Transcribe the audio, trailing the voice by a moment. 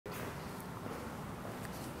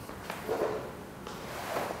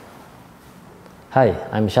Hi,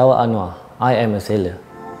 I'm Shawal Anuar. I am a sailor.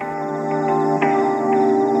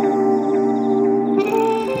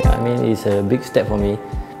 Yeah, I mean, it's a big step for me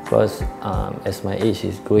because as my age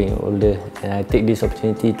is growing older, and I take this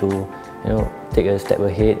opportunity to, take a step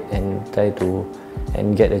ahead and try to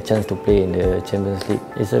and get a chance to play in the Champions League.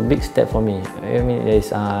 It's a big step for me. I mean,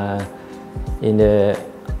 there's in the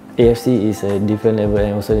AFC is a different level,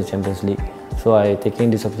 and also the Champions League. So I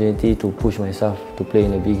taking this opportunity to push myself to play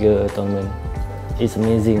in a bigger tournament. It's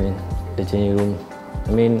amazing, man, the changing room.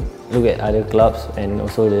 I mean, look at other clubs and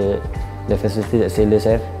also the facility that sailors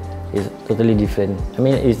have is totally different. I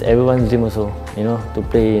mean, it's everyone's dream also, to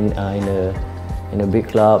play in a big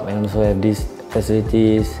club and also have these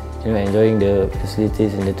facilities, enjoying the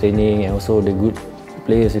facilities and the training and also the good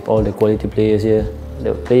players with all the quality players here.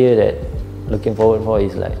 The player that looking forward for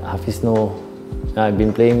is like Hafiz Noor. I've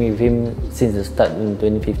been playing with him since the start in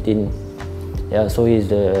 2015. Yeah, so he's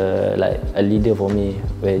like a leader for me,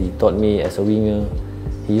 where he taught me as a winger.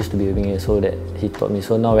 He used to be a winger, so that he taught me.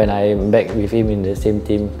 So now when I'm back with him in the same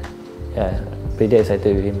team, yeah, pretty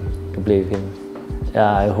excited with him to play with him.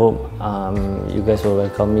 Yeah, I hope you guys will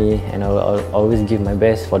welcome me, and I'll always give my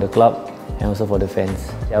best for the club and also for the fans.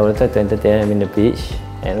 Yeah, I will try to entertain them in the pitch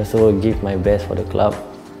and also give my best for the club.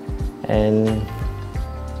 And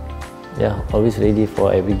yeah, always ready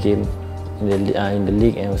for every game in the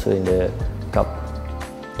league and also in the